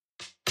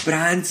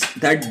brands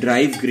that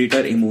drive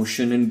greater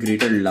emotion and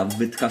greater love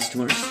with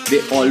customers, they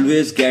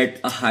always get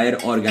a higher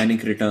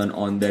organic return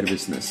on their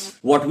business.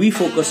 What we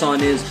focus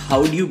on is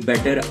how do you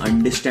better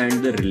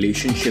understand the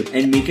relationship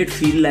and make it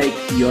feel like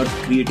you're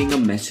creating a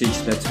message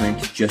that's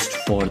meant just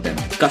for them.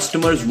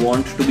 Customers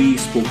want to be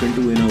spoken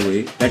to in a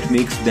way that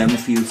makes them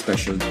feel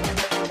special.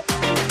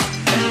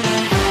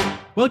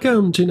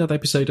 Welcome to another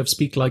episode of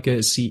Speak Like a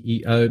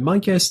CEO. My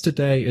guest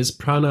today is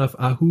Pranav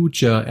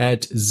Ahuja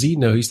at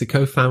Zeno. He's the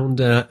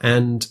co-founder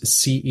and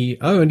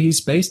CEO, and he's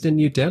based in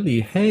New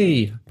Delhi.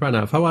 Hey,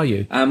 Pranav, how are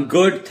you? I'm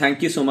good.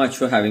 Thank you so much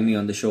for having me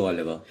on the show,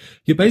 Oliver.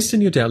 You're based in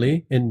New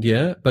Delhi,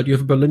 India, but you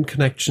have a Berlin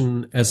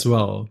connection as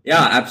well.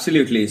 Yeah,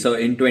 absolutely. So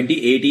in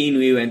 2018,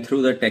 we went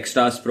through the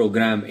Techstars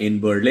program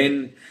in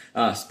Berlin,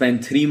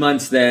 spent 3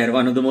 months there,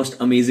 one of the most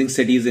amazing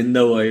cities in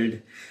the world.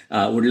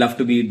 Would love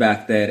to be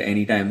back there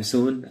anytime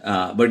soon.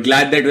 But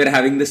glad that we're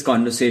having this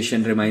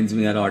conversation. Reminds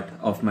me a lot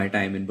of my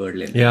time in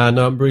Berlin. Yeah,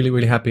 no, I'm really,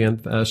 really happy.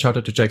 And shout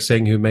out to Jack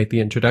Singh, who made the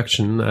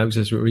introduction. I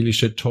just really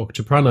should talk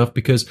to Pranav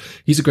because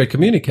he's a great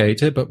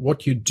communicator. But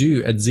what you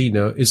do at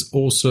Zeno is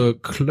also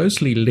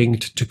closely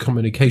linked to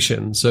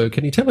communication. So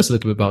can you tell us a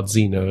little bit about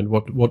Zeno and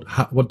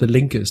what the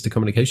link is to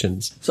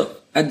communications? So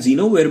at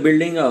Zeno, we're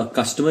building a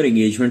customer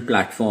engagement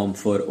platform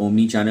for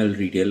omni-channel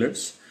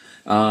retailers.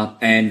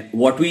 And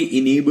what we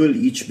enable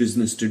each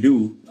business to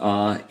do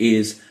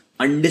is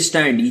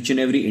understand each and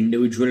every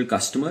individual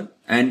customer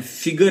and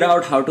figure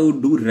out how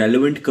to do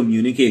relevant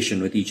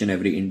communication with each and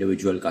every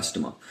individual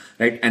customer,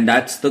 right? And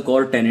that's the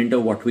core tenet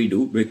of what we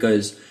do,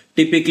 because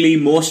typically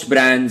most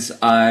brands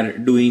are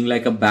doing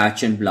like a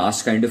batch and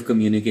blast kind of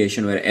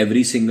communication where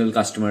every single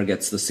customer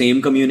gets the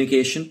same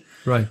communication.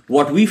 Right.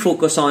 What we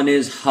focus on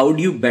is how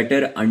do you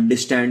better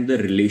understand the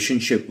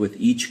relationship with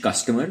each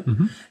customer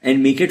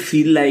and make it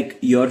feel like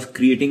you're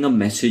creating a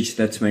message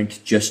that's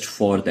meant just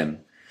for them,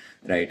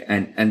 right?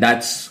 And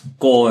that's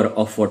core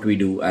of what we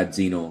do at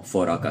Zeno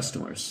for our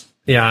customers.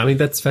 Yeah, I mean,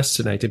 that's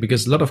fascinating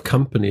because a lot of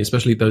companies,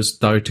 especially those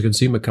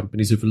direct-to-consumer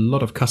companies with a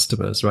lot of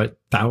customers, right?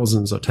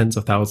 Thousands or tens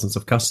of thousands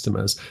of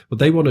customers. What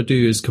they want to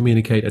do is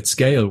communicate at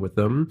scale with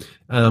them,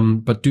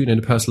 but do it in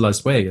a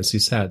personalized way, as you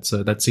said.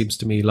 So that seems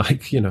to me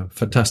like,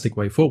 fantastic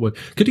way forward.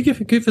 Could you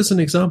give us an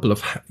example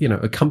of,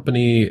 a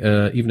company,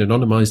 even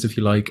anonymized, if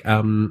you like,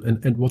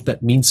 and what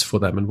that means for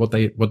them and what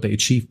they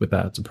achieve with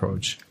that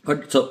approach?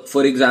 So,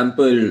 for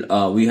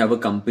example, we have a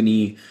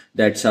company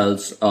that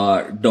sells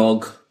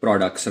dog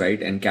products,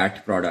 right, and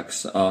cat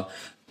products,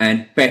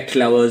 and pet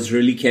lovers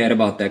really care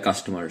about their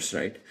customers,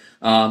 right?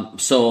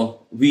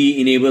 So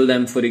we enable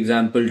them, for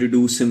example, to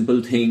do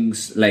simple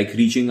things like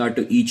reaching out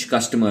to each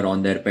customer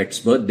on their pet's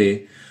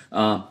birthday,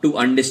 to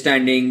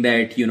understanding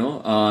that,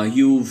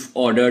 you've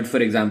ordered, for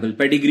example,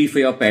 pedigree for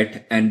your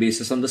pet, and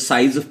basis on the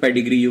size of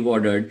pedigree you've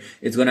ordered,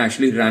 it's going to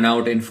actually run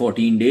out in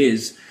 14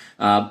 days.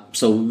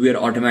 So we're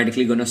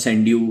automatically going to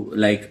send you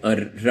like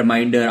a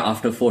reminder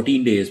after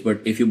 14 days.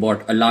 But if you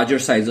bought a larger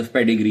size of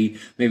pedigree,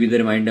 maybe the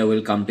reminder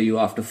will come to you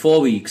after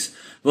 4 weeks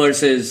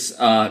versus,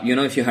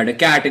 if you had a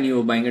cat and you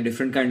were buying a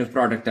different kind of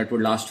product that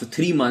would last for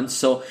 3 months.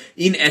 So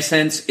in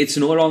essence, it's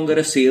no longer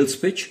a sales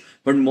pitch,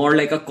 but more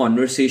like a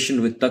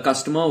conversation with the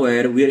customer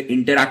where we're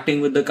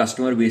interacting with the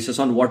customer basis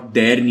on what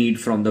their need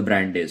from the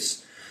brand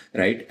is,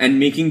 right? And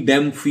making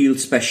them feel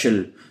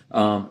special,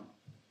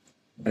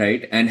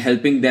 right? And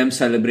helping them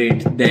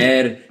celebrate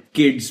their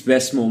kids'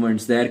 best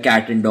moments, their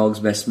cat and dog's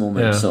best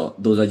moments. Yeah. So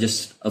those are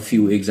just a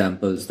few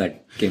examples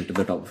that came to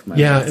the top of my mind.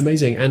 Yeah,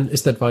 amazing. And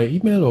is that via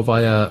email or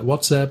via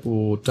WhatsApp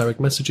or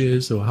direct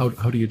messages, or how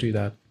do you do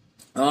that?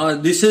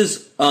 This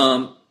is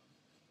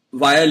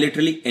via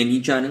literally any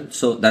channel.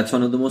 So that's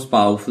one of the most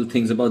powerful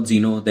things about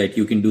Zeno, that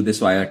you can do this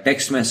via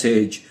text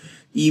message,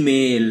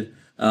 email,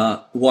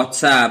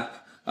 WhatsApp,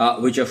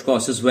 which of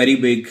course is very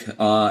big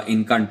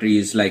in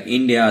countries like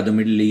India, the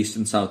Middle East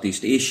and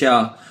Southeast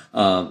Asia,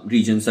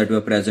 regions that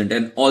were present,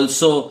 and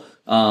also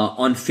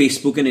on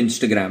Facebook and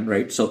Instagram,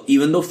 right? So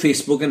even though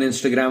Facebook and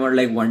Instagram are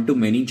like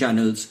one-to-many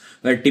channels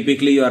where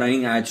typically you're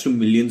running ads to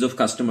millions of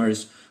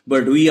customers,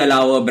 but we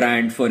allow a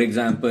brand, for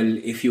example,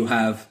 if you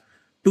have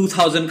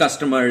 2,000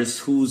 customers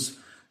whose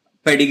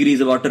pedigree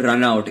is about to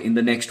run out in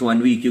the next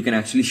 1 week, you can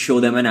actually show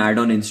them an ad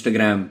on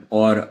Instagram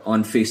or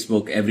on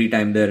Facebook every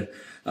time they're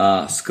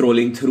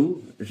scrolling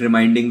through,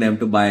 reminding them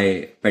to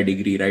buy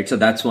pedigree, right? So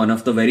that's one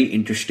of the very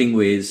interesting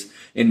ways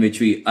in which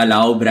we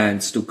allow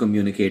brands to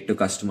communicate to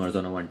customers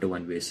on a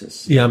one-to-one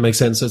basis. Yeah, it makes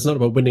sense. So it's not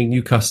about winning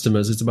new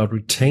customers. It's about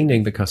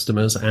retaining the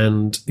customers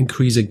and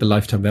increasing the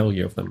lifetime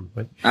value of them,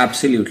 right?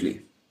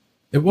 Absolutely.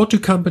 And what do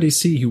companies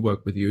see who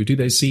work with you? Do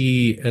they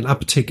see an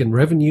uptick in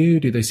revenue?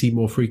 Do they see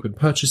more frequent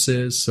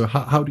purchases? So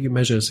how do you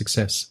measure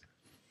success?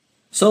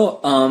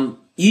 So,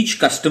 each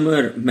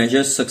customer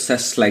measures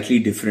success slightly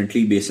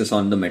differently based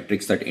on the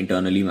metrics that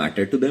internally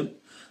matter to them.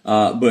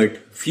 But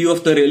few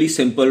of the really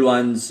simple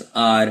ones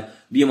are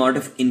the amount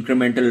of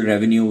incremental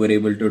revenue we're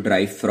able to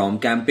drive from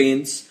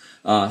campaigns.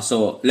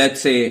 So let's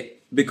say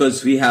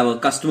because we have a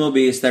customer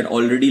base that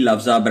already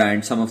loves our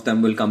brand. Some of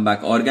them will come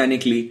back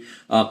organically.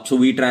 So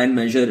we try and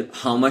measure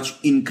how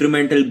much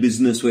incremental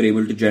business we're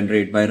able to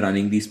generate by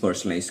running these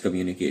personalized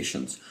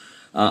communications.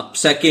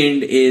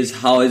 Second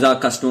is, how is our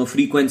customer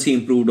frequency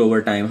improved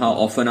over time? How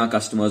often are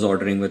customers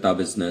ordering with our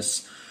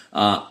business?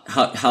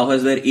 How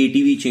has their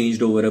ATV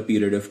changed over a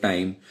period of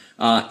time?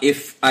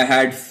 If I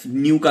had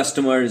new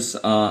customers,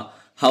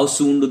 how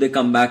soon do they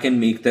come back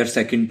and make their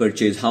second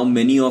purchase? How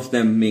many of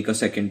them make a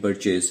second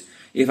purchase?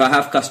 If I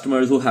have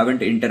customers who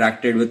haven't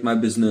interacted with my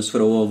business for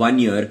over 1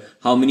 year,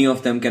 how many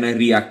of them can I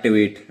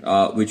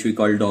reactivate, which we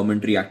call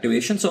dormant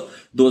reactivation? So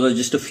those are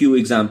just a few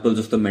examples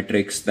of the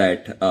metrics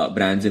that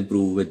brands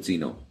improve with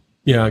Zeno.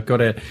 Yeah, got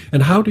it.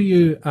 And how do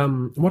you,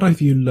 what have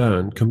you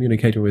learned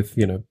communicating with,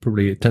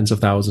 probably tens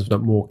of thousands, if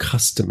not more,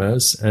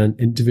 customers and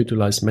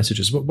individualized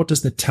messages? What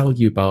does that tell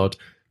you about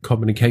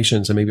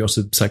communications and maybe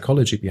also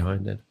psychology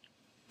behind it?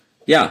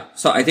 Yeah,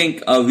 so I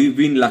think we've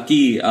been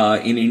lucky.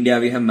 In India,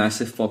 we have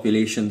massive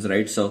populations,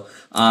 right? So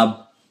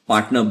our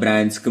partner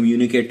brands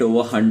communicate to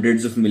over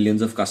hundreds of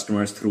millions of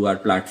customers through our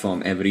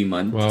platform every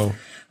month. Wow.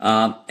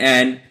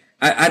 And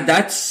at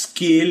that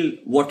scale,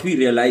 what we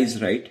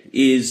realize, right,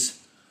 is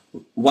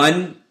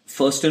one,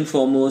 first and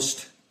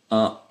foremost,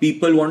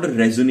 people want to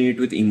resonate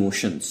with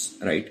emotions,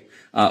 right?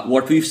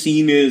 What we've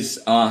seen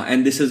is,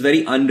 and this is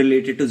very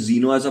unrelated to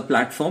Zeno as a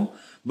platform,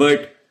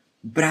 but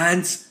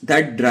brands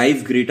that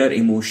drive greater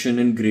emotion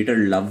and greater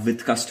love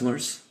with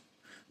customers,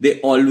 they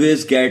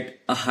always get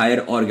a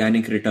higher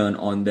organic return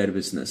on their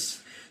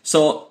business.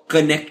 So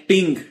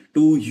connecting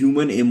to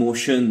human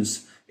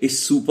emotions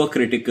is super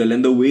critical,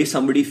 and the way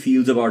somebody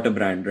feels about a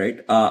brand,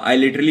 right? I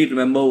literally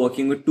remember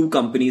working with two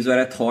companies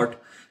where I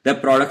thought their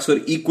products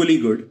were equally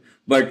good,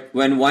 but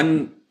when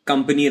one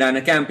company ran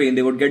a campaign,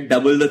 they would get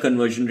double the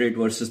conversion rate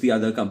versus the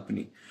other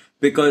company.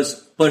 Because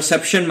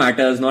perception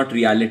matters, not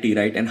reality,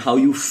 right? And how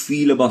you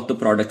feel about the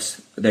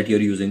products that you're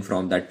using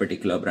from that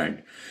particular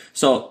brand.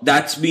 So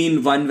that's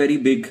been one very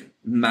big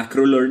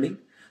macro learning.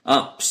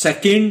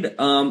 Second,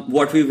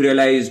 what we've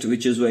realized,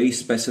 which is very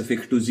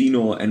specific to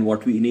Zeno and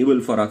what we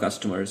enable for our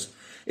customers,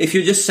 if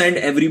you just send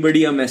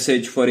everybody a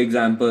message, for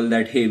example,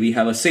 that, hey, we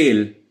have a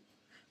sale,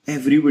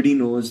 everybody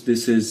knows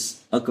this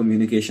is a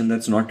communication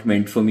that's not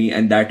meant for me,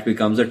 and that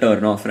becomes a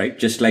turn off, right?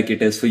 Just like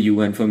it is for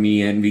you and for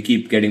me, and we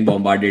keep getting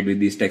bombarded with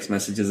these text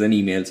messages and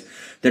emails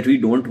that we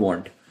don't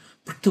want.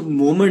 But the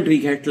moment we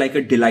get like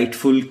a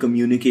delightful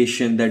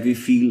communication that we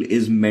feel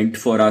is meant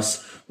for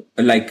us,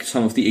 like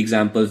some of the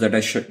examples that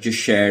I just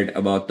shared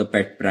about the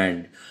pet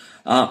brand,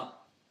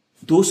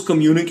 those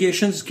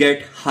communications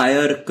get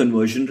higher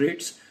conversion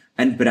rates,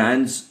 and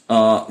brands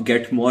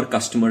get more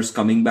customers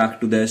coming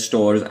back to their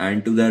stores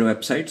and to their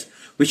websites,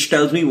 which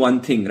tells me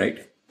one thing,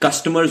 right?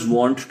 Customers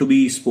want to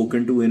be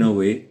spoken to in a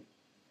way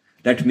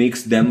that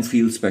makes them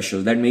feel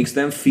special, that makes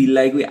them feel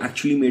like we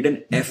actually made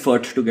an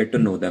effort to get to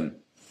know them.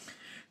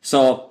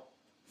 So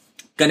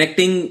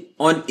connecting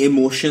on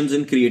emotions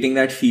and creating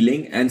that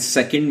feeling, and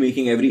second,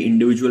 making every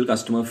individual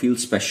customer feel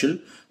special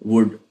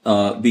would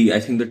be, I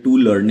think, the two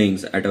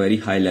learnings at a very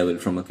high level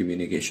from a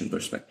communication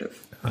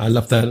perspective. I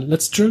love that.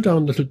 Let's drill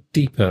down a little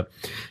deeper,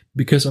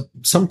 because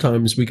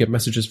sometimes we get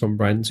messages from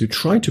brands who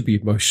try to be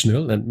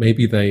emotional, and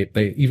maybe they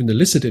even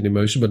elicit an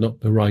emotion, but not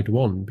the right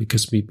one,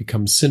 because we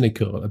become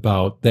cynical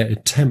about their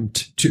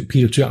attempt to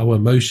appeal to our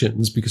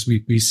emotions because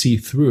we see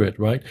through it,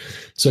 right?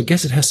 So I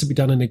guess it has to be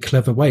done in a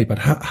clever way, but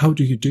how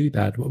do you do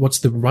that? What's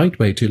the right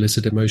way to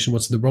elicit emotion?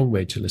 What's the wrong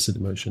way to elicit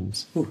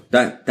emotions? Ooh,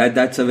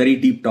 that's a very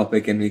deep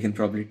topic, and we can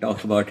probably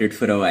talk about it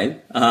for a while.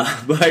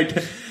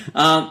 But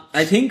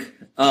I think,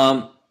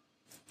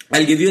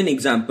 I'll give you an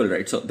example,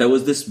 right? So there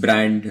was this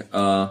brand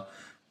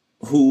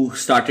who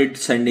started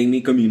sending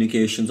me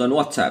communications on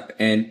WhatsApp,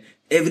 and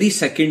every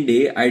second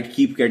day I'd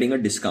keep getting a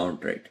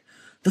discount, right?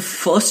 The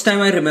first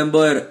time I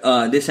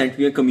remember they sent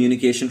me a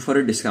communication for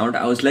a discount,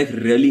 I was like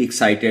really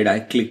excited. I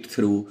clicked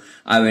through,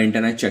 I went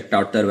and I checked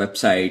out their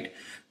website.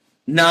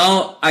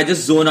 Now I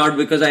just zone out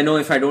because I know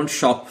if I don't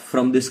shop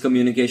from this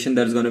communication,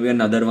 there's going to be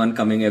another one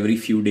coming every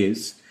few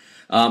days.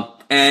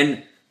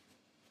 And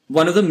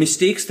one of the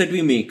mistakes that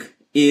we make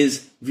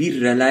is we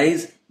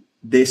realize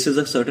this is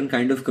a certain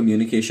kind of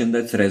communication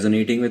that's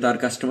resonating with our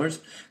customers,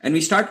 and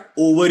we start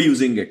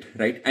overusing it,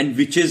 right? And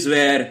which is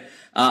where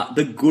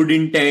the good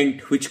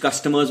intent which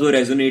customers were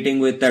resonating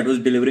with, that was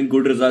delivering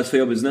good results for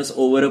your business,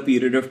 over a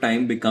period of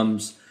time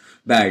becomes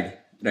bad,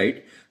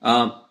 right?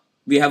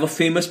 We have a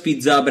famous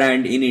pizza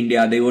brand in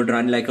India. They would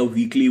run like a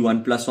weekly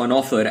 1+1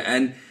 offer,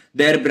 and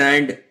their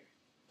brand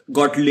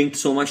got linked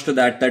so much to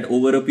that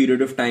over a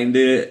period of time,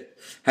 they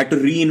had to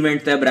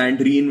reinvent their brand,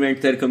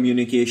 reinvent their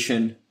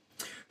communication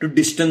to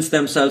distance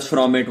themselves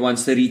from it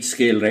once they reach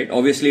scale, right?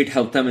 Obviously, it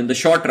helped them in the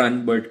short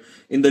run, but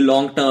in the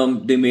long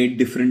term, they made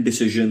different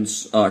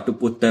decisions to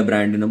put their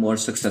brand in a more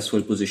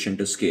successful position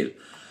to scale.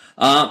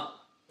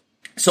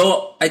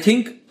 So I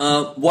think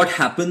what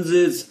happens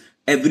is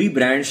every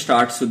brand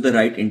starts with the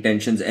right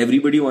intentions.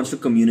 Everybody wants to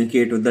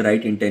communicate with the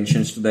right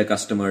intentions to their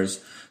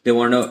customers. They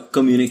want to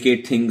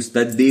communicate things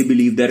that they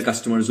believe their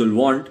customers will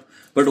want.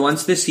 But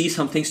once they see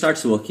something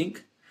starts working,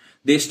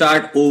 they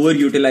start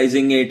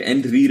overutilizing it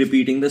and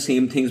re-repeating the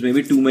same things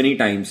maybe too many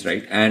times,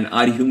 right? And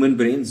our human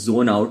brains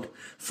zone out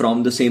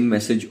from the same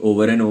message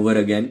over and over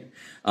again,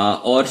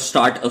 or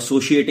start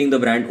associating the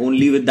brand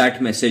only with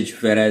that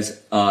message,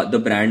 whereas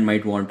the brand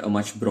might want a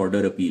much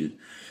broader appeal.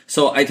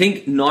 So I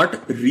think not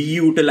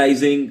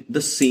reutilizing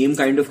the same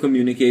kind of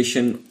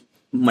communication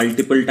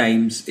multiple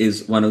times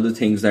is one of the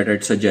things that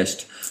I'd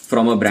suggest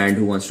from a brand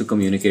who wants to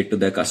communicate to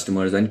their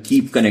customers and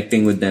keep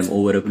connecting with them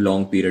over a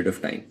long period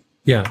of time.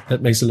 Yeah,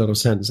 that makes a lot of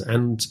sense.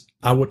 And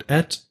I would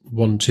add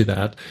one to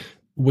that,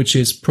 which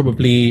is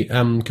probably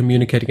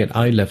communicating at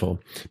eye level,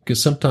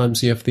 because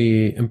sometimes you have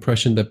the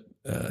impression that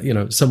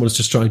someone's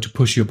just trying to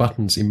push your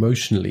buttons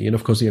emotionally. And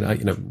of course,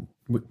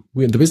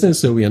 we're in the business,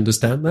 so we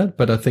understand that,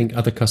 but I think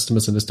other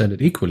customers understand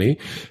it equally.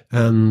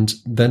 And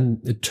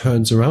then it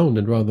turns around,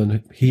 and rather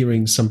than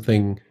hearing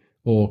something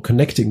or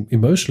connecting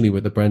emotionally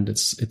with the brand,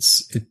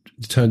 it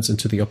turns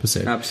into the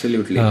opposite.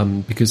 Absolutely.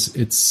 Because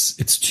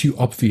it's too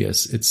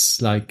obvious.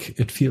 It's like,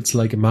 it feels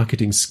like a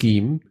marketing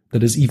scheme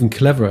that is even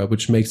cleverer,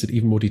 which makes it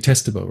even more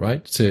detestable,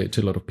 right? To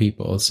a lot of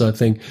people. So I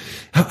think,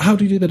 how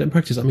do you do that in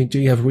practice? I mean, do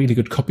you have really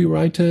good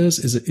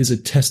copywriters? Is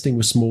it testing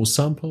with small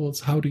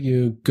samples? How do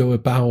you go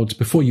about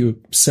before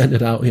you send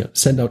it out,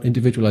 send out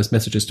individualized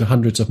messages to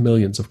hundreds of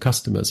millions of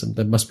customers? And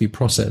there must be a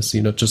process,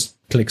 just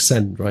click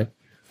send, right?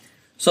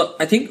 So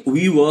I think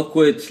we work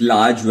with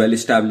large,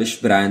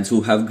 well-established brands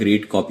who have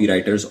great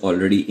copywriters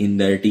already in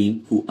their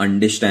team who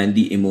understand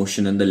the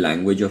emotion and the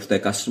language of their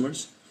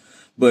customers.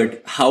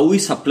 But how we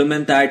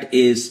supplement that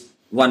is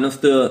one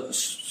of the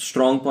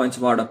strong points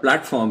about our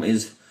platform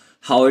is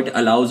how it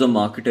allows a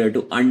marketer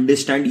to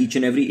understand each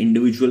and every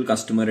individual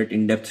customer at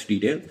in-depth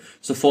detail.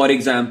 So for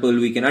example,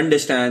 we can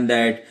understand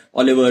that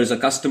Oliver is a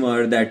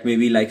customer that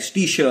maybe likes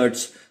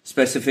t-shirts,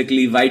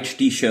 specifically white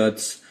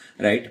t-shirts.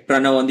 Right.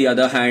 Pranav, on the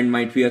other hand,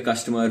 might be a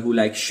customer who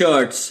likes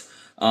shirts.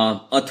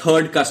 A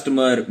third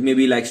customer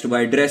maybe likes to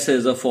buy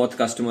dresses. A fourth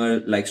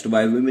customer likes to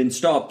buy women's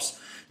tops.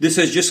 This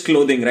is just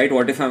clothing, right?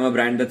 What if I'm a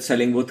brand that's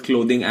selling both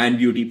clothing and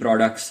beauty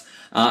products?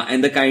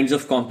 And the kinds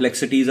of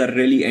complexities are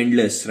really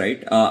endless,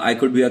 right? I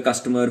could be a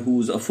customer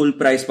who's a full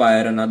price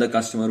buyer, another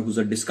customer who's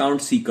a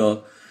discount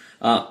seeker,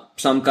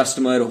 some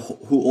customer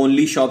who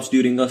only shops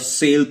during a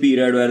sale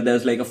period where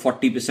there's like a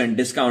 40%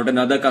 discount.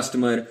 Another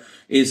customer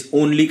is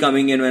only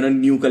coming in when a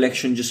new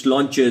collection just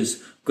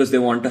launches because they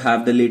want to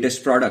have the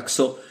latest products.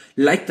 So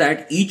like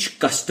that, each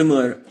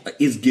customer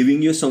is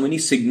giving you so many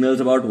signals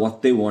about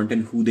what they want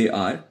and who they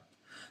are.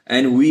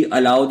 And we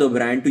allow the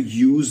brand to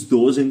use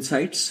those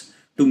insights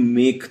to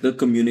make the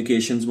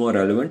communications more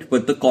relevant.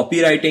 But the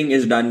copywriting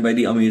is done by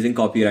the amazing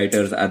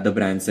copywriters at the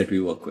brands that we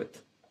work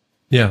with.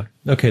 Yeah.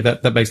 Okay.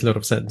 That makes a lot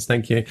of sense.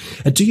 Thank you.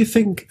 And do you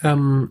think,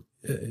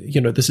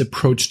 this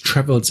approach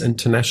travels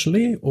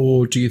internationally,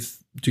 or do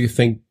you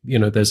think,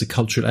 there's a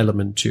cultural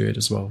element to it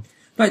as well?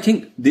 I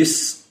think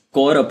this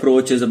core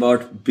approach is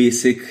about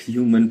basic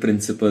human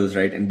principles,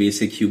 right? And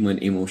basic human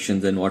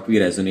emotions and what we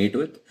resonate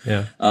with.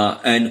 Yeah.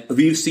 And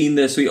we've seen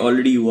this. We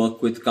already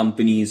work with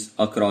companies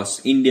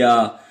across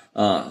India,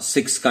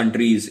 6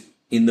 countries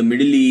in the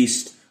Middle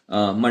East,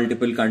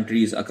 multiple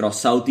countries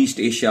across Southeast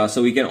Asia.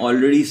 So we can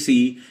already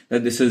see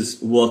that this is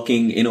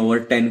working in over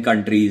 10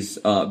 countries,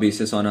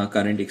 basis on our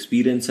current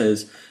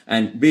experiences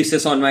and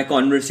basis on my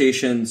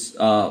conversations,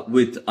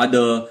 with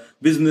other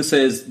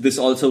businesses. This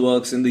also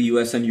works in the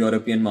US and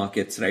European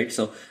markets, right?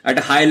 So at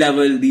a high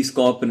level, these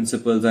core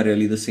principles are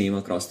really the same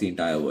across the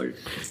entire world.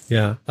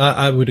 Yeah,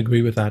 I would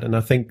agree with that. And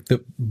I think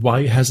that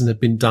why hasn't it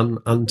been done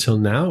until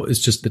now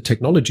is just the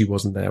technology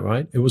wasn't there,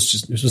 right? It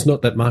was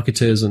not that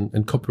marketers and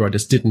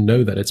copywriters didn't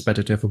know that it's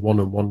better to have a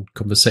one-on-one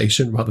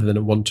conversation rather than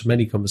a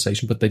one-to-many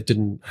conversation, but they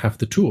didn't have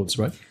the tools,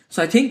 right?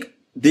 So I think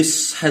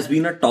this has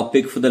been a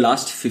topic for the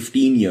last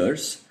 15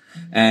 years.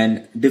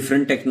 And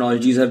different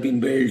technologies have been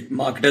built.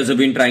 Marketers have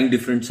been trying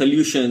different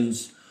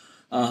solutions.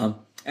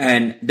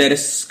 And there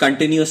is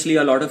continuously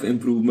a lot of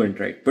improvement,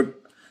 right? But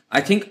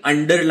I think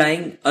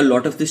underlying a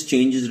lot of this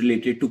change is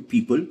related to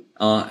people.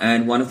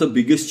 And one of the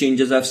biggest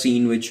changes I've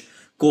seen, which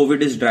COVID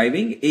is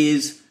driving,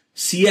 is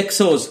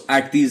CXOs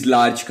at these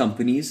large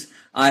companies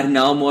are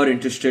now more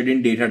interested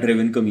in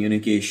data-driven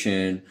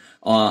communication,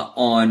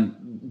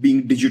 on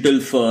being digital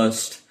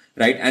first.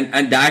 Right.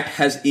 And that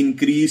has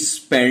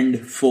increased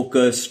spend,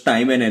 focus,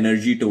 time and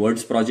energy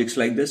towards projects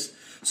like this.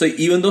 So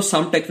even though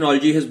some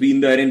technology has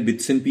been there in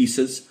bits and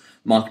pieces,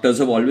 marketers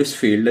have always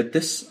failed at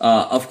this.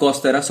 Of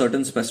course, there are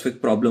certain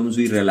specific problems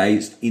we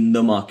realized in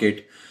the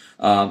market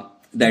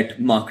that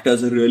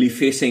marketers are really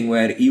facing,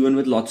 where even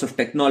with lots of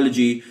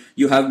technology,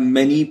 you have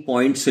many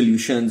point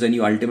solutions and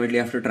you ultimately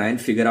have to try and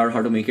figure out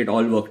how to make it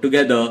all work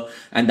together.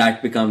 And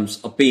that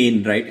becomes a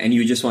pain, right? And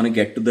you just want to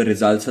get to the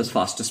results as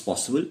fast as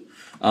possible.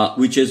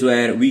 Which is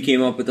where we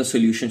came up with a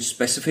solution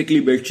specifically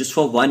built just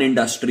for one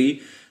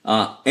industry,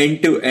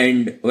 end to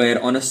end,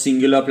 where on a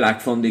singular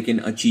platform, they can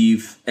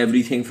achieve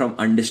everything from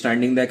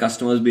understanding their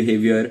customers'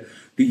 behavior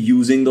to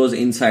using those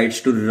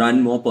insights to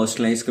run more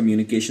personalized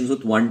communications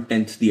with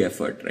 1/10 the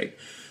effort, right?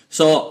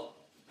 So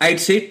I'd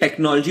say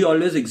technology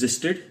always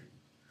existed.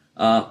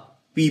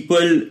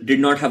 people did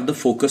not have the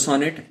focus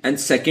on it. And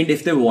second,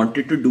 if they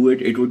wanted to do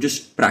it, it would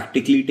just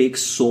practically take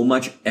so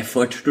much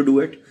effort to do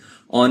it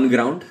on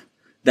ground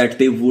that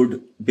they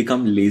would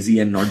become lazy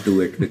and not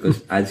do it,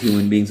 because as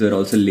human beings, we're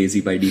also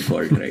lazy by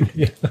default, right?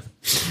 Yeah,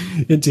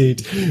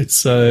 indeed.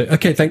 So,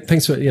 okay,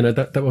 thanks for,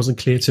 that wasn't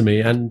clear to me.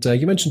 And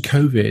you mentioned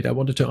COVID. I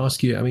wanted to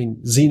ask you, I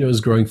mean, Zeno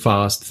is growing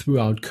fast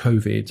throughout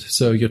COVID.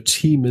 So your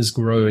team is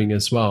growing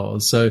as well.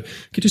 So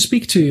could you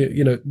speak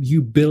to,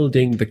 you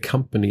building the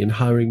company and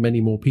hiring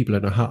many more people? I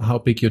don't know how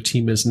big your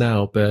team is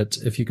now, but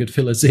if you could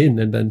fill us in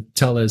and then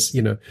tell us,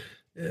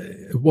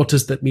 what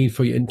does that mean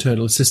for your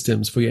internal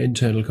systems, for your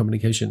internal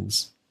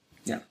communications?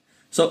 Yeah.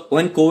 So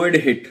when COVID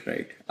hit,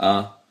 right,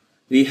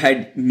 we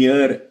had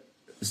near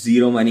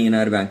zero money in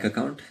our bank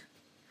account.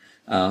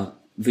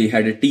 We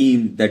had a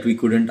team that we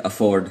couldn't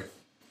afford,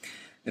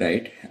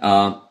 right?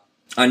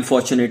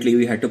 Unfortunately,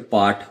 we had to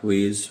part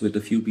ways with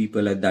a few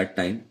people at that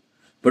time.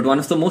 But one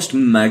of the most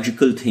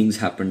magical things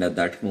happened at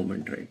that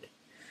moment, right?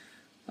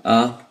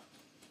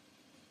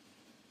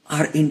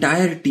 Our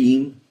entire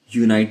team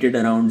united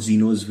around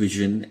Zeno's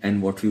vision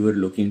and what we were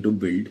looking to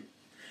build.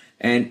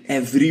 And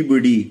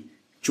everybody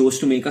chose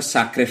to make a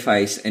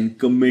sacrifice and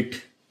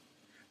commit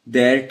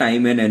their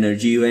time and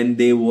energy when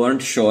they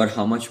weren't sure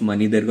how much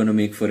money they're going to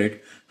make for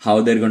it,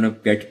 how they're going to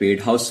get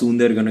paid, how soon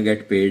they're going to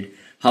get paid,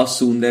 how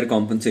soon their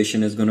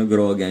compensation is going to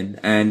grow again.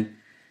 And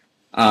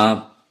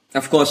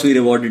of course, we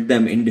rewarded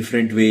them in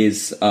different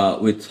ways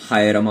with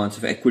higher amounts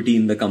of equity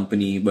in the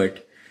company.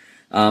 But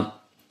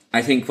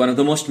I think one of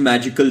the most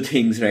magical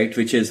things, right,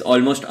 which is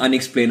almost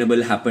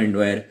unexplainable, happened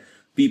where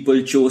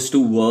people chose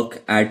to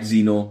work at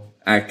Zeno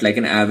at like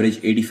an average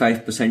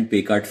 85%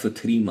 pay cut for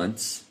 3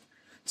 months.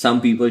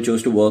 Some people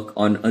chose to work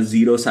on a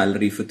zero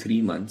salary for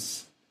 3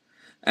 months.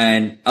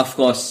 And of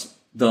course,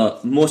 the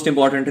most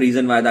important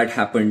reason why that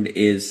happened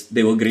is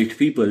they were great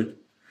people.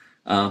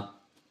 But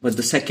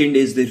the second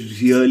is they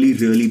really,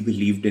 really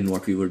believed in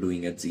what we were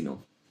doing at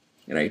Zeno,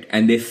 right?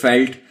 And they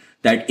felt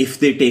that if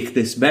they take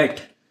this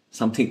bet,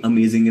 something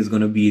amazing is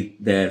going to be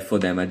there for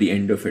them at the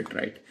end of it,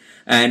 right?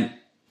 And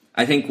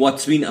I think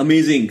what's been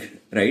amazing,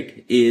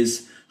 right,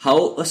 is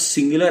how a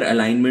singular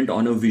alignment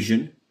on a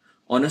vision,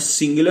 on a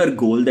singular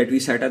goal that we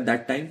set at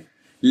that time,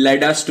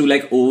 led us to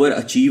like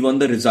overachieve on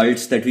the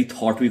results that we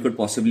thought we could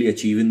possibly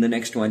achieve in the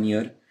next 1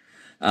 year.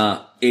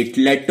 It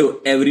led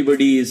to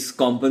everybody's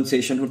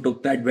compensation who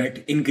took that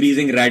bet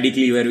increasing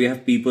radically, where we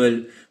have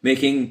people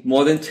making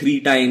more than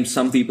 3 times,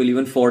 some people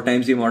even 4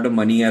 times the amount of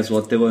money as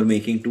what they were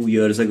making 2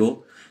 years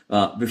ago,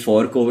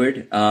 before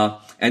COVID.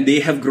 And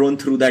they have grown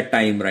through that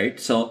time, right?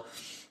 So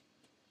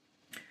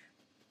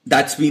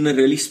that's been a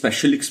really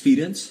special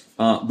experience.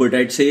 But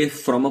I'd say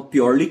from a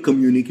purely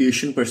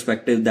communication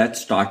perspective, that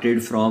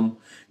started from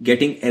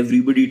getting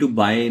everybody to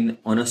buy in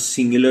on a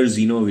singular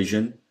Zeno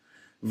vision,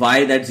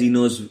 why that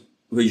Zeno's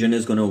vision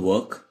is going to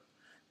work,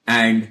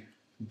 and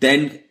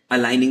then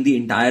aligning the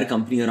entire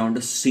company around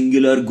a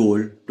singular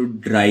goal to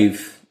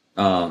drive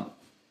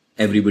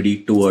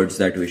everybody towards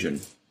that vision.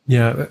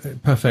 Yeah,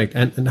 perfect.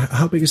 And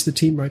how big is the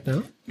team right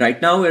now?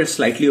 Right now, we're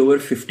slightly over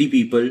 50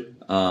 people.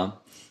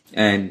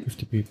 And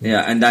 50 people.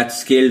 Yeah, and that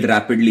scaled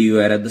rapidly,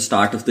 where at the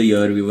start of the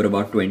year, we were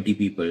about 20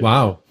 people.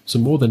 Wow. So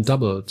more than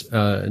doubled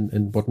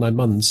in what, 9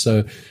 months.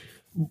 So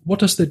what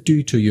does that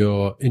do to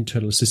your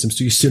internal systems?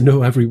 Do you still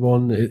know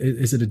everyone?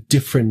 Is it a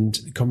different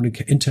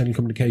internal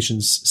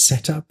communications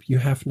setup you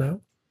have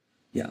now?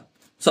 Yeah.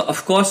 So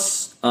of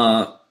course,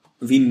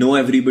 we know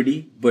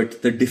everybody,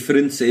 but the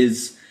difference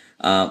is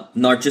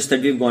not just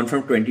that we've gone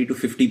from 20 to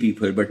 50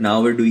 people, but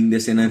now we're doing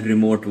this in a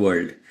remote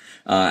world.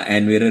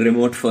 And we're a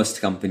remote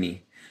first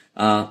company.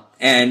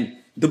 And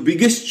the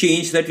biggest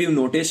change that we've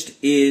noticed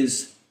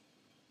is,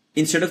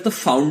 instead of the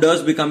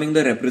founders becoming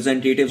the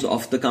representatives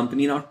of the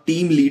company, now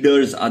team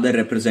leaders are the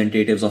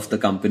representatives of the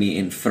company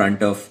in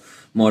front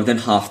of more than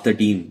half the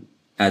team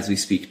as we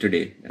speak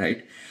today,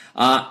 right?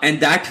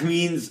 And that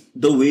means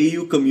the way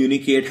you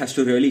communicate has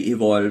to really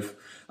evolve.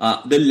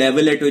 The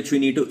level at which we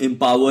need to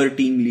empower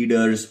team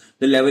leaders,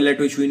 the level at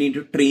which we need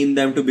to train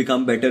them to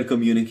become better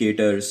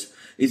communicators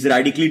is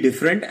radically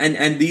different.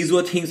 And these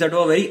were things that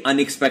were very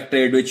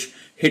unexpected, which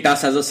hit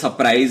us as a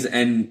surprise,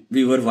 and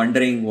we were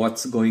wondering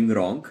what's going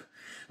wrong.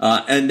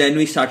 And then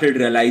we started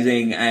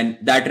realizing, and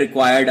that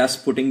required us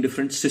putting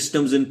different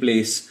systems in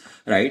place,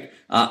 right?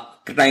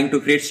 Trying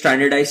to create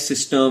standardized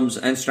systems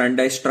and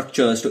standardized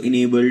structures to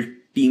enable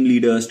team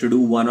leaders to do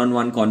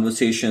one-on-one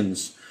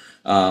conversations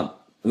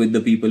with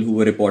the people who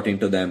were reporting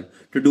to them,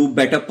 to do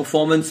better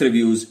performance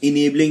reviews,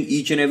 enabling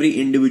each and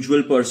every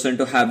individual person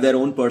to have their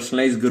own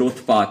personalized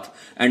growth path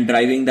and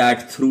driving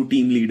that through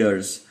team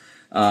leaders.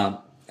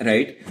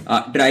 Right?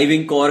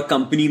 Driving core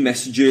company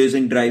messages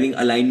and driving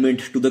alignment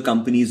to the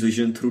company's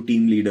vision through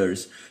team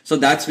leaders. So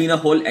that's been a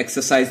whole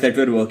exercise that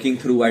we're working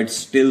through. I'd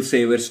still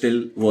say we're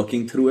still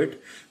working through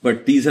it,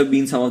 but these have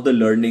been some of the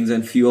learnings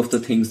and few of the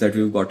things that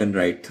we've gotten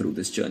right through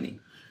this journey.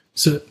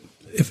 So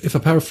if I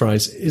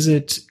paraphrase, is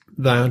it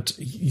that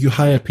you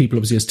hired people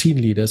obviously as team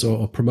leaders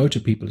or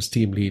promoted people as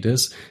team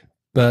leaders,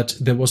 but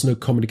there was no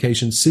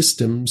communication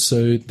system.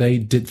 So they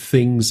did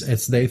things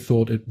as they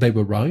thought they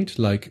were right,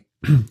 like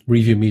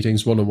review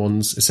meetings,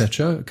 one-on-ones,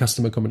 etc.,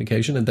 customer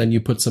communication. And then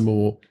you put some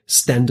more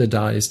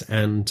standardized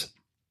and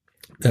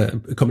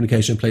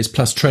communication in place,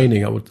 plus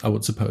training, I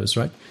would suppose,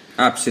 right?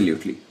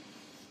 Absolutely.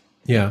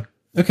 Yeah.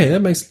 Okay,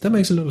 that makes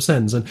a lot of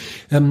sense.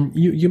 And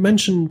you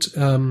mentioned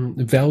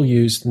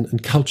values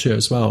and culture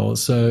as well.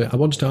 So I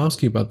wanted to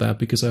ask you about that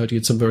because I heard you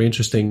had some very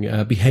interesting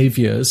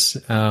behaviors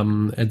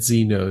at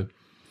Zeno.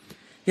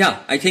 Yeah,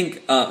 I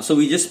think so.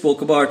 We just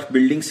spoke about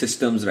building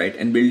systems, right?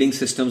 And building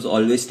systems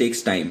always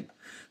takes time.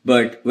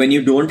 But when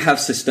you don't have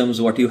systems,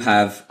 what you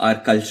have are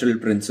cultural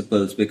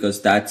principles,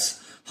 because that's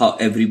how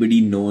everybody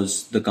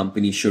knows the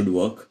company should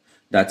work.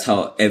 That's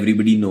how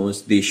everybody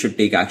knows they should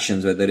take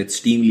actions, whether it's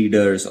team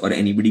leaders or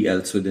anybody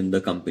else within the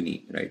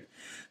company, right?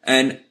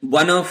 And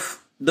one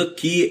of the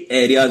key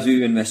areas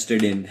we've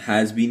invested in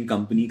has been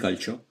company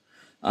culture.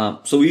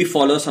 So we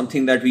follow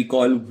something that we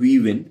call We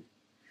Win,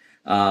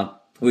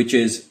 which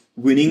is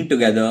winning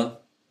together,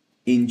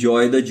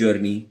 enjoy the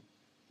journey.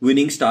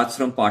 Winning starts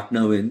from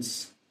partner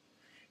wins,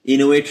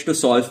 innovate to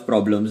solve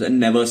problems, and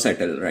never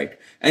settle, right?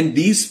 And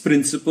these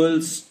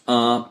principles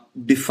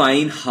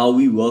define how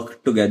we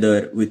work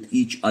together with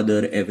each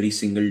other every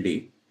single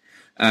day.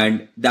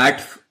 And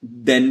that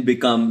then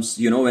becomes,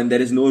 when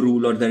there is no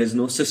rule or there is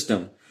no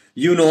system,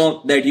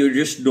 that you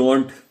just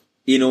don't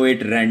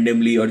innovate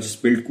randomly or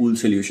just build cool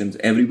solutions.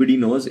 Everybody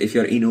knows if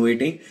you're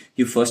innovating,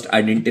 you first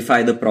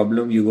identify the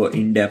problem, you go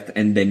in depth,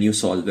 and then you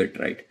solve it,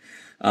 right?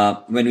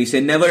 When we say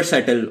never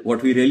settle,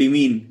 what we really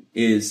mean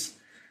is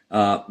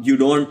you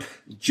don't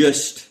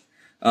just,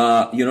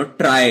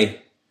 try.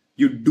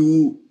 You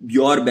do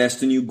your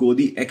best and you go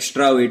the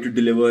extra way to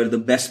deliver the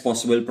best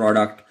possible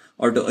product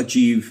or to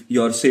achieve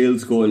your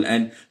sales goal.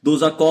 And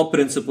those are core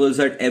principles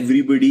that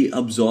everybody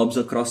absorbs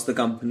across the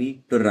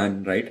company to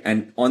run, right?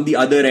 And on the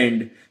other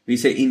end, we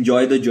say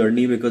enjoy the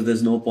journey, because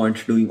there's no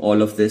point doing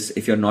all of this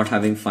if you're not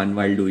having fun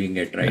while doing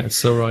it, right? That's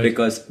so right.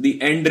 Because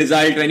the end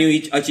result, when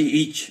you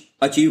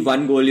achieve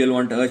one goal, you'll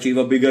want to achieve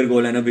a bigger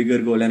goal and a bigger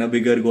goal and a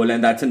bigger goal.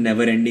 And that's a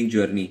never ending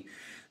journey.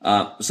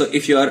 So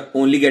if you're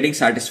only getting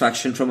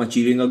satisfaction from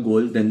achieving a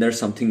goal, then there's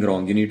something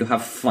wrong. You need to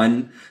have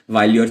fun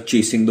while you're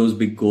chasing those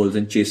big goals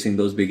and chasing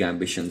those big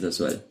ambitions as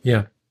well.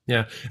 Yeah.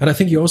 Yeah. And I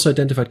think you also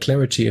identified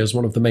clarity as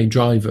one of the main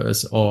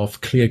drivers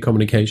of clear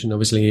communication,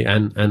 obviously,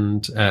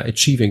 and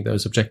achieving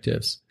those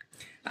objectives.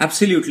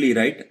 Absolutely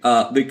right.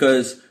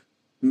 Because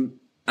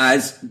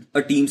as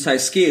a team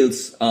size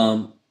scales,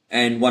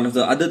 and one of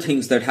the other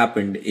things that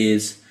happened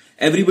is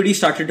everybody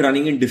started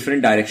running in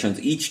different directions.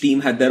 Each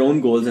team had their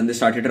own goals and they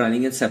started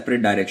running in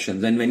separate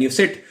directions. And when you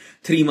sit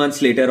 3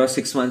 months later or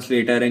 6 months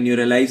later and you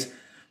realize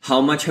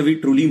how much have we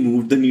truly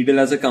moved the needle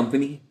as a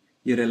company,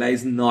 you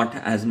realize not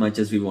as much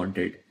as we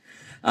wanted.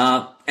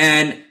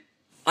 And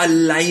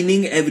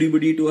aligning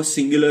everybody to a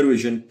singular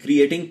vision,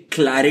 creating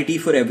clarity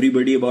for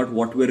everybody about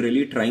what we're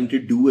really trying to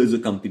do as a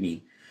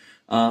company,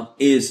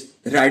 is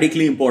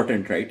radically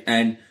important, right?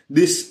 And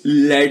this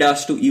led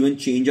us to even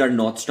change our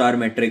North Star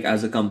metric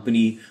as a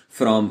company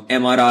from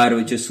MRR,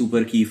 which is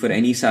super key for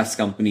any SaaS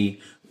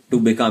company, to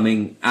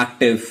becoming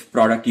active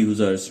product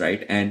users,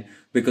 right? And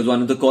because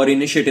one of the core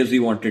initiatives we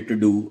wanted to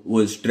do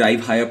was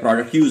drive higher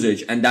product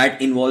usage, and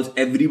that involves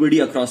everybody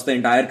across the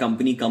entire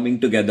company coming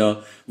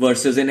together,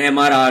 versus in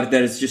MRR,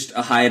 there is just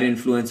a higher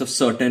influence of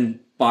certain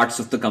parts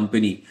of the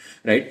company,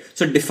 right?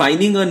 So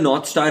defining a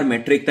North Star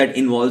metric that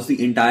involves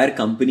the entire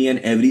company and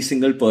every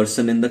single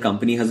person in the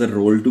company has a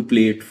role to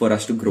play for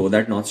us to grow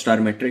that North Star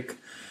metric,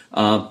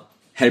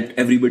 helped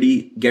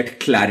everybody get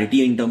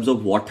clarity in terms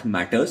of what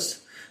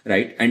matters,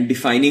 right? And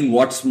defining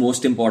what's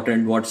most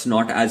important, what's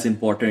not as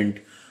important,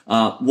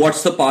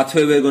 what's the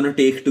pathway we're going to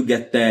take to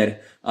get there,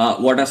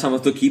 what are some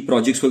of the key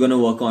projects we're going to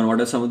work on, what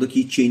are some of the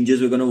key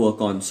changes we're going to work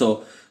on.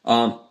 So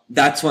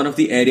that's one of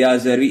the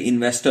areas where we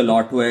invest a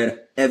lot,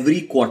 where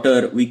every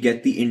quarter we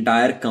get the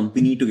entire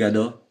company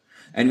together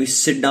and we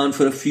sit down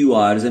for a few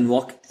hours and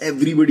walk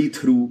everybody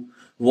through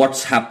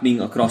what's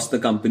happening across the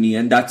company.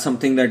 And that's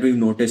something that we've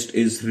noticed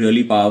is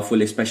really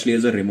powerful, especially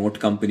as a remote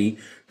company,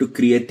 to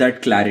create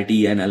that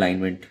clarity and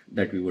alignment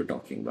that we were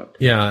talking about.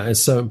 Yeah, it's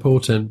so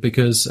important,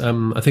 because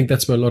I think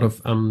that's where a lot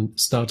of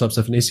startups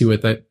have an issue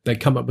with. They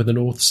come up with a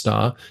North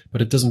Star,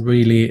 but it doesn't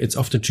really, it's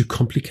often too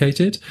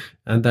complicated,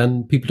 and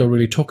then people don't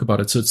really talk about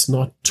it. So it's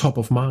not top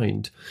of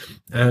mind.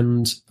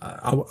 And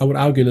I would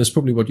argue, and that's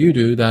probably what you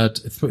do, that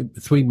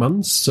 3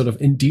 months sort of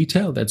in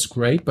detail, that's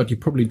great, but you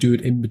probably do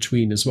it in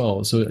between as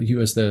well. So you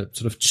as the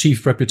sort of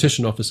chief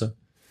reputation officer.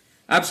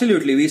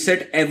 Absolutely. We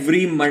sit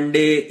every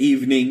Monday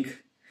evening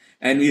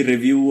and we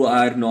review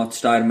our North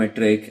Star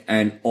metric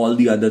and all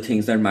the other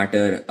things that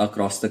matter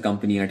across the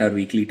company at our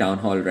weekly town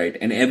hall, right?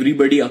 And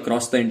everybody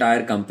across the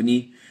entire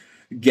company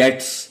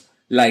gets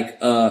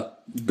like a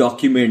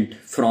document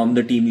from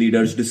the team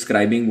leaders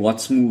describing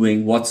what's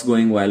moving, what's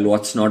going well,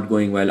 what's not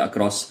going well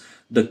across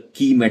the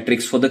key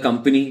metrics for the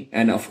company.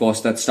 And of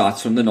course, that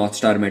starts from the North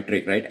Star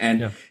metric, right?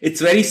 And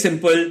It's very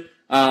simple.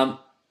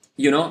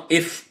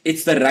 if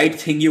it's the right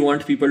thing you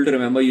want people to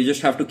remember, you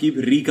just have to keep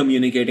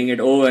re-communicating it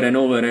over and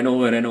over and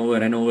over and over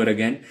and over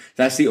again.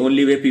 That's the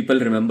only way people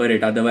remember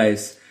it.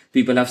 Otherwise,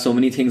 people have so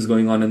many things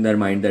going on in their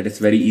mind that it's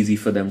very easy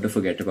for them to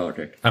forget about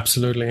it.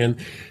 Absolutely. And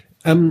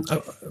I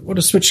want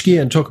to switch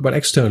gear and talk about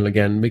external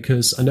again,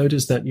 because I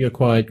noticed that you're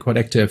quite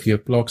active. You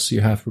have blogs,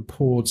 you have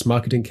reports,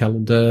 marketing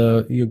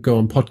calendar, you go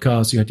on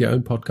podcasts, you had your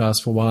own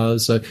podcast for a while.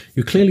 So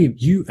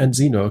you and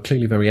Zeno are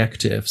clearly very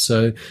active.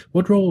 So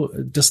what role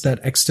does that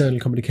external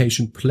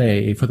communication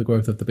play for the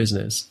growth of the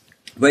business?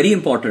 Very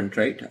important,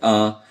 right?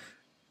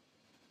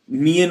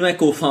 Me and my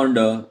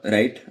co-founder,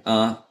 right,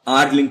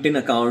 our LinkedIn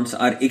accounts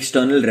are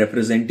external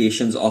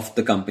representations of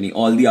the company.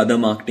 All the other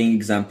marketing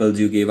examples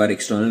you gave are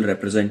external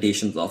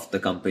representations of the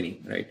company,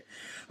 right?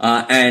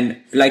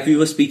 And like we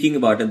were speaking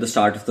about at the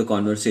start of the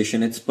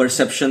conversation, it's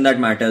perception that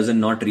matters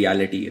and not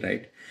reality,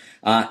 right?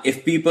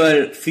 If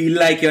people feel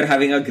like you're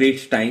having a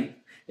great time,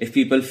 if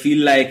people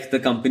feel like the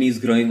company is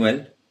growing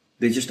well,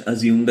 they just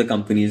assume the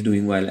company is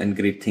doing well and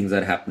great things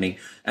are happening,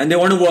 and they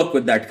want to work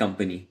with that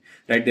company.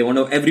 Right?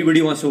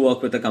 Everybody wants to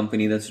work with a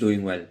company that's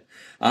doing well.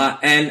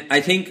 And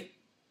I think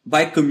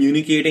by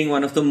communicating,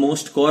 one of the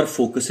most core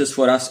focuses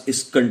for us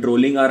is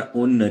controlling our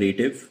own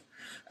narrative,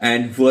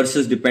 and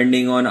versus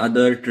depending on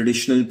other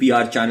traditional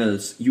PR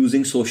channels,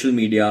 using social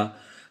media,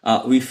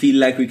 we feel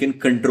like we can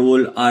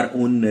control our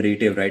own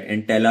narrative, right?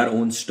 And tell our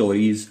own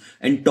stories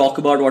and talk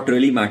about what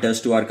really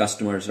matters to our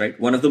customers, right?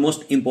 One of the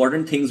most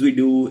important things we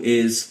do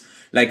is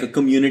like a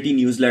community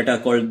newsletter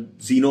called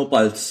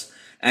Xenopulse.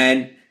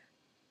 And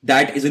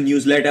that is a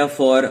newsletter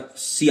for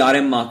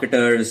CRM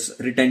marketers,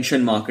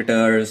 retention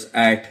marketers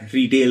at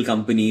retail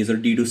companies or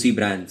D2C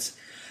brands.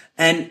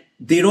 And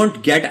they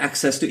don't get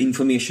access to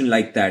information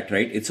like that,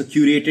 right? It's a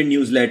curated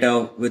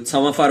newsletter with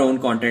some of our own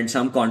content,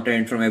 some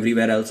content from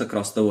everywhere else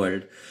across the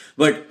world.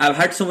 But I've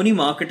had so many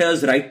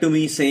marketers write to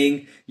me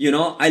saying,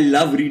 I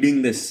love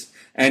reading this.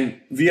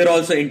 And we are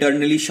also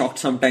internally shocked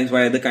sometimes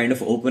by the kind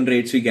of open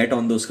rates we get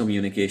on those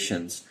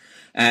communications.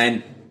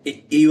 And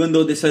even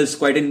though this is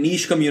quite a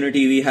niche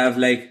community, we have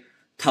like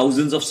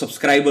thousands of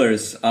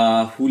subscribers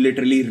who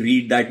literally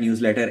read that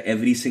newsletter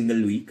every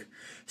single week.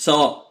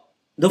 So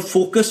the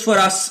focus for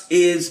us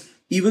is,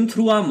 even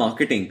through our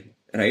marketing,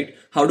 right?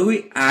 How do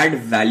we add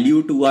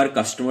value to our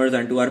customers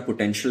and to our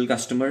potential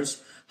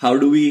customers? How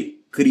do we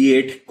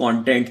create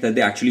content that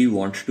they actually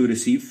want to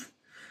receive?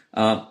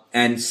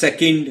 And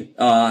second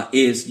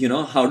is,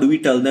 how do we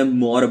tell them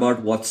more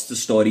about what's the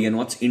story and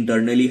what's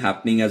internally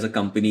happening as a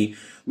company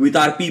with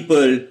our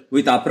people,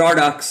 with our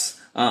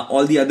products,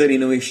 all the other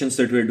innovations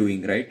that we're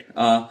doing, right?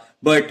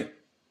 But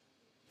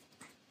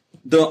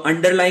the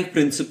underlying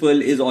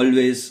principle is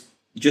always,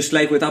 just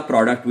like with our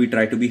product, we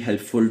try to be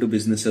helpful to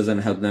businesses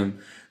and help them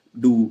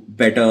do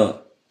better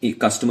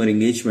customer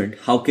engagement.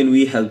 How can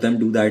we help them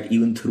do that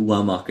even through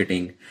our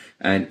marketing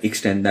and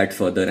extend that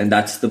further? And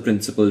that's the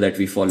principle that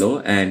we follow.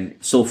 And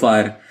so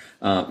far,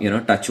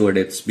 touch wood,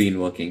 it's been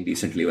working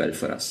decently well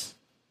for us.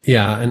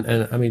 Yeah,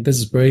 and I mean, this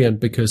is brilliant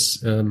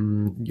because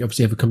you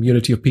obviously have a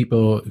community of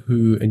people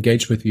who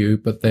engage with you,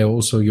 but they're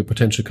also your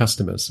potential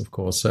customers, of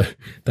course. So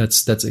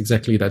that's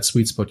exactly that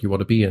sweet spot you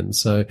want to be in.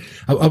 So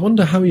I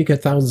wonder how you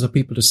get thousands of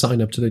people to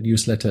sign up to the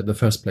newsletter in the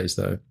first place,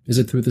 though. Is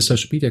it through the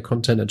social media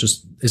content, and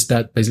is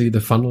that basically the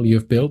funnel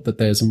you've built, that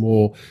there's a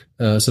more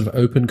sort of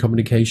open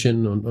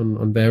communication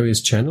on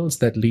various channels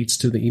that leads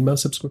to the email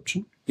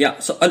subscription? Yeah,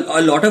 so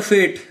a lot of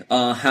it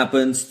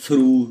happens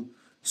through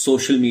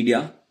social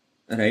media,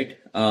 right?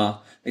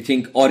 I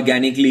think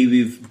organically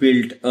we've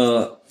built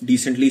a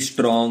decently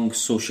strong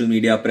social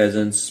media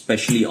presence,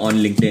 especially on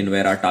LinkedIn,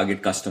 where our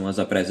target customers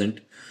are present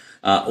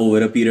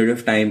over a period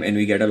of time, and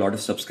we get a lot of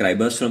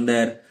subscribers from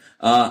there.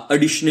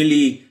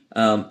 Additionally,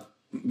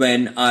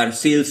 when our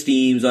sales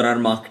teams or our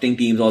marketing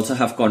teams also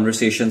have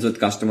conversations with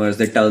customers,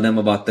 they tell them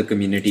about the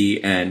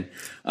community, and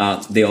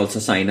they also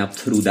sign up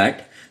through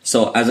that.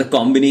 So as a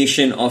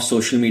combination of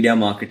social media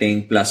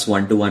marketing plus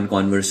one-to-one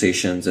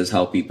conversations is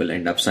how people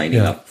end up signing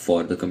up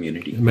for the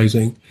community.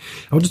 Amazing.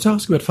 I wanted to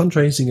ask you about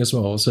fundraising as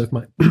well. So if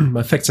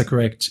my facts are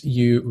correct,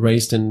 you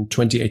raised in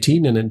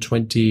 2018 and in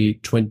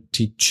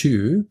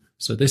 2022,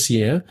 so this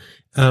year.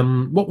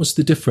 What was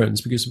the difference?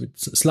 Because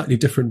it's slightly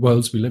different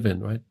worlds we live in,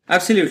 right?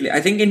 Absolutely.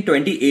 I think in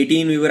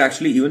 2018, we were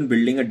actually even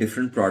building a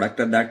different product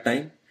at that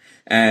time.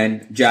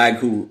 And Jag,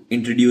 who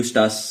introduced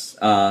us,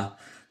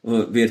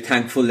 we're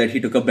thankful that he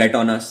took a bet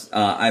on us.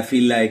 I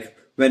feel like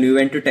when we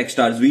went to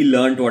Techstars, we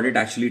learned what it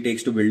actually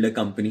takes to build a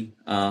company.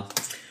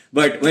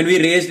 But when we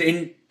raised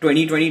in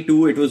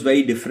 2022, it was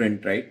very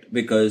different, right?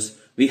 Because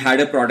we had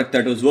a product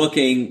that was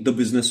working, the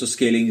business was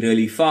scaling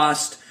really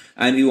fast,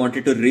 and we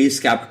wanted to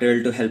raise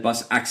capital to help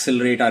us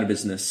accelerate our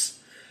business.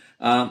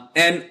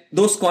 And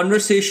those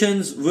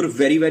conversations were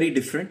very, very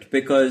different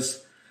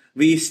because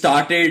we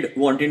started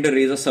wanting to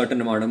raise a certain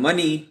amount of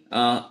money.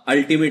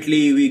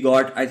 Ultimately, we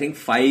got, I think,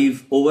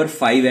 over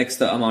 5x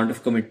the amount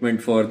of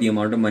commitment for the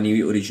amount of money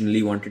we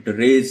originally wanted to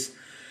raise.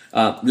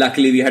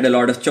 Luckily, we had a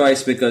lot of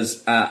choice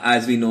because,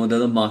 as we know,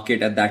 the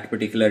market at that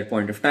particular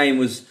point of time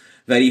was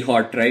very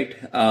hot, right?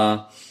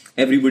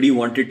 Everybody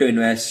wanted to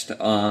invest.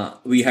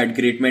 We had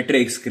great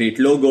metrics, great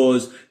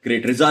logos,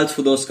 great results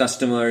for those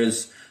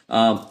customers.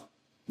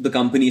 The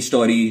company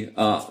story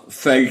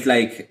felt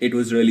like it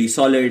was really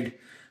solid.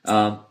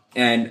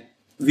 And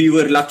we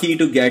were lucky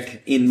to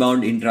get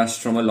inbound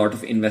interest from a lot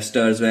of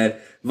investors, where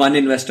one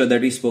investor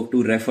that we spoke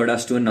to referred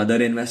us to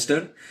another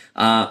investor.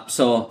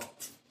 So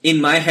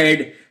in my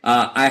head,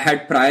 I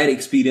had prior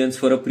experience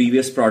for a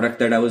previous product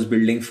that I was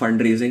building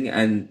fundraising,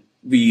 and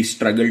we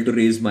struggled to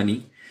raise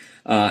money.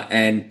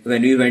 And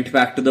when we went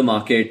back to the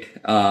market,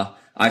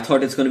 I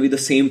thought it's going to be the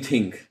same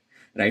thing,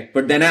 right?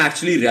 But then I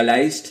actually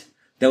realized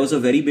there was a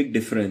very big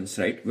difference,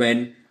 right?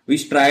 When we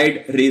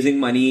tried raising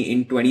money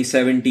in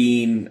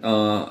 2017,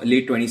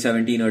 late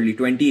 2017, early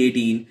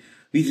 2018,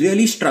 we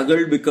really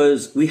struggled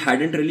because we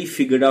hadn't really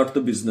figured out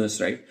the business,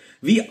 right?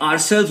 We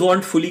ourselves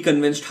weren't fully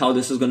convinced how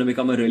this is going to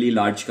become a really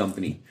large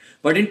company.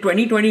 But in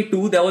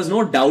 2022, there was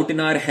no doubt in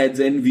our heads,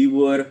 and we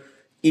were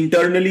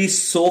internally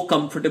so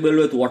comfortable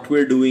with what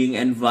we're doing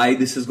and why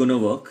this is going to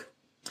work,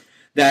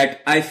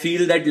 that I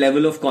feel that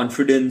level of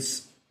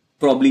confidence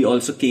probably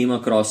also came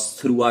across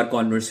through our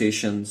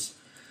conversations.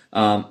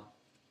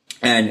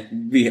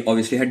 And we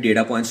obviously had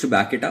data points to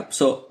back it up.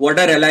 So what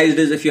I realized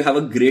is, if you have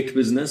a great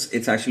business,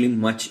 it's actually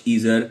much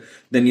easier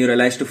than you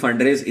realize to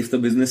fundraise. If the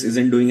business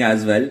isn't doing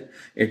as well,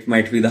 it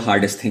might be the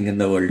hardest thing in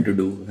the world to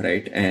do,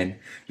 right? And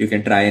you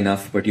can try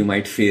enough, but you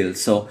might fail.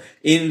 So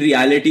in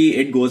reality,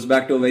 it goes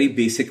back to a very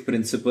basic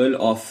principle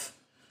of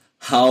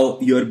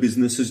how your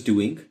business is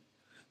doing.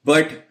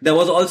 But there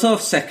was also a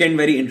second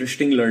very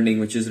interesting learning,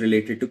 which is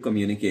related to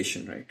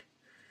communication, right?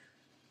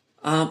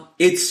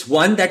 It's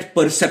one that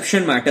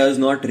perception matters,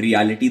 not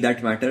reality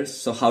that matters.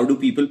 So how do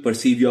people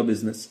perceive your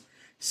business?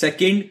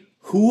 Second,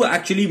 who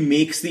actually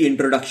makes the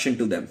introduction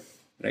to them,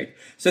 right?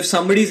 So if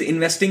somebody's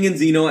investing in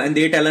Zeno and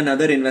they tell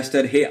another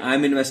investor, hey,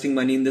 I'm investing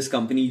money in this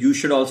company, you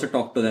should also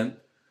talk to them,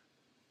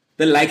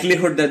 the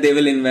likelihood that they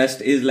will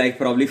invest is like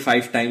probably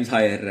 5 times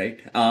higher, right?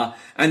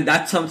 And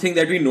that's something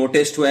that we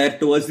noticed, where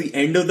towards the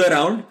end of the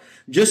round,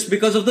 just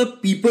because of the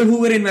people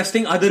who were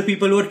investing, other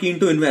people were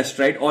keen to invest,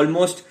 right?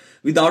 Almost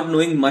without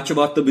knowing much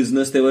about the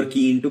business, they were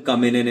keen to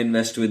come in and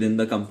invest within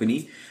the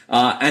company.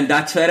 And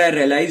that's where I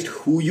realized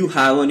who you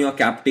have on your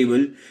cap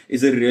table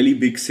is a really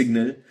big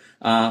signal.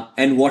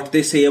 And what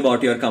they say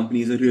about your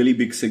company is a really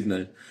big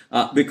signal.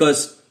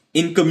 Because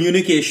in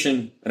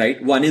communication,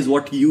 right, one is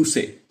what you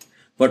say,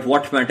 but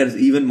what matters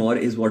even more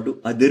is what do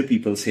other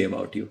people say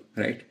about you,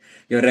 right?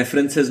 Your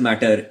references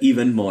matter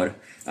even more.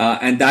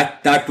 And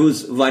that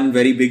was one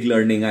very big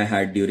learning I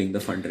had during the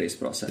fundraise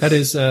process. That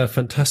is a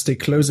fantastic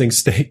closing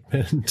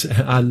statement.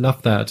 I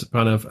love that,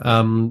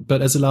 Pranav.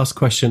 But as a last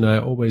question, I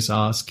always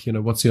ask,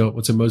 what's your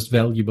most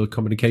valuable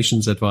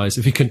communications advice?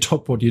 If you can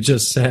top what you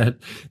just said,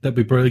 that'd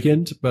be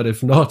brilliant. But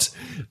if not,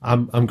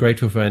 I'm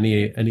grateful for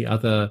any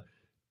other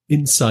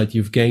insight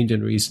you've gained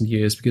in recent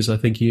years, because I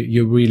think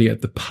you're really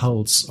at the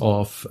pulse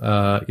of,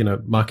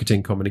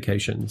 marketing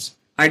communications.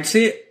 I'd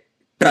say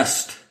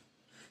trust.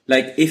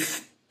 Like,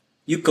 if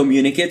you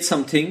communicate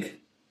something,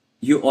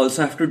 you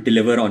also have to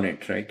deliver on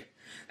it, right?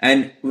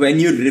 And when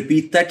you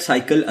repeat that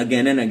cycle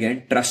again and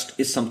again, trust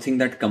is something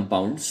that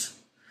compounds.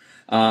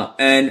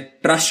 And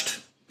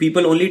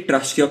people only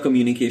trust your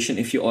communication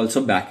if you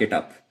also back it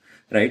up,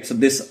 right? So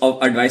this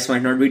advice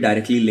might not be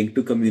directly linked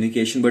to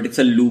communication, but it's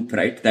a loop,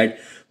 right? That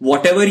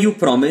whatever you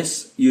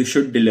promise, you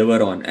should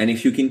deliver on. And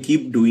if you can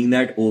keep doing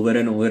that over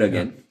and over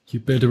again, you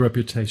build a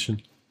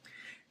reputation.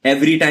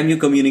 Every time you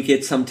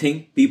communicate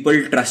something,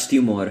 people trust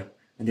you more.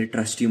 And they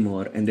trust you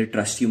more, and they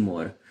trust you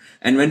more.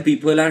 And when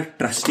people are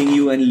trusting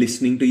you and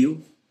listening to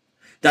you,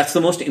 that's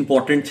the most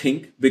important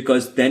thing,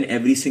 because then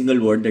every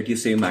single word that you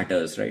say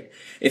matters, right?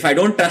 If I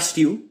don't trust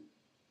you,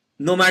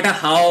 no matter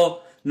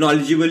how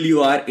knowledgeable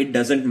you are, it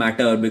doesn't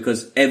matter,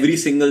 because every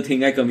single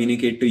thing I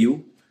communicate to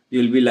you,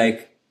 you'll be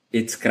like,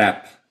 it's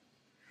crap.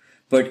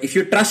 But if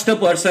you trust a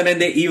person and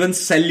they even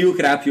sell you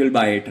crap, you'll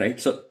buy it, right?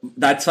 So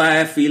that's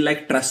why I feel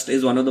like trust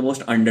is one of the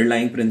most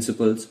underlying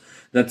principles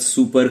that's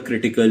super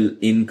critical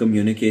in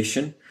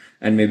communication,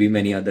 and maybe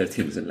many other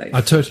things in life.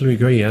 I totally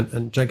agree.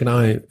 And Jack and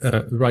I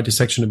write a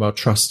section about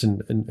trust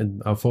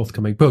in our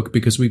forthcoming book,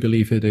 because we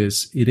believe it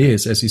is,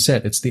 as you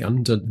said, it's the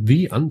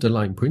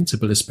underlying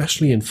principle,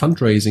 especially in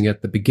fundraising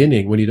at the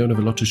beginning when you don't have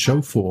a lot to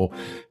show for.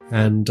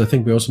 And I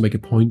think we also make a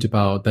point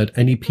about that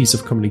any piece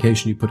of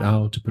communication you put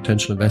out to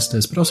potential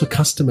investors, but also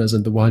customers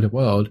and the wider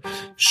world,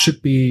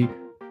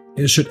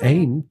 should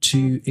aim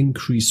to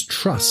increase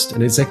trust.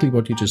 And exactly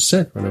what you just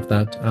said, one of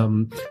that,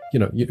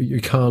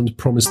 you can't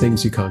promise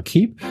things you can't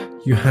keep.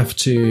 You have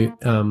to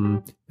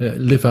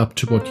live up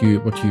to what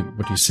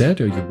you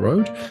said or you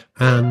wrote,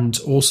 and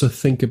also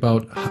think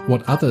about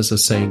what others are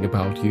saying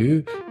about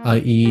you,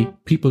 i.e.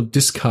 people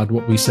discard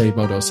what we say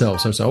about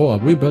ourselves. So say,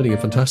 we're building a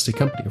fantastic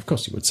company. Of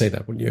course you would say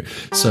that, wouldn't you?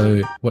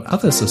 So what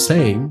others are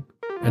saying,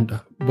 and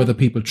whether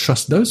people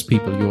trust those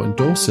people, your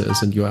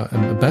endorsers and your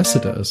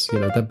ambassadors,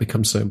 that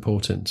becomes so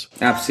important.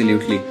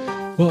 Absolutely.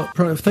 Well,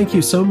 Pranav, thank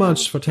you so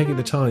much for taking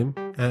the time.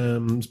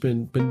 It's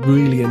been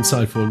really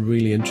insightful and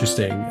really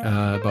interesting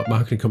about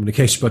marketing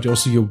communication, but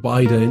also your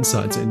wider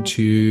insights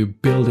into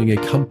building a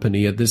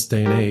company at this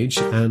day and age,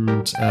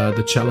 and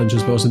the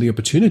challenges, but also the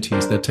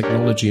opportunities that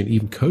technology and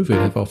even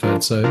COVID have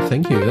offered. So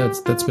thank you.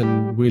 That's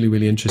been really,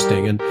 really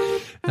interesting.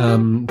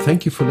 And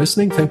thank you for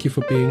listening. Thank you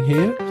for being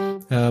here.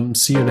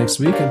 See you next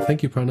week. And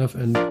thank you, Pranav,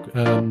 and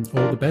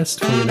all the best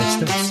for your next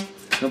steps.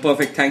 No,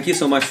 perfect. Thank you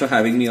so much for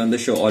having me on the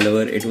show,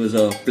 Oliver. It was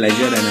a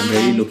pleasure, and I'm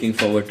really looking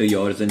forward to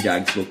yours and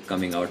Jag's book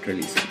coming out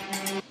really soon.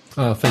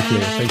 Thank you.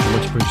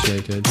 Much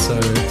appreciated. So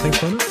thanks,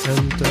 Pranav,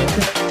 and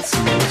see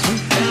you next week.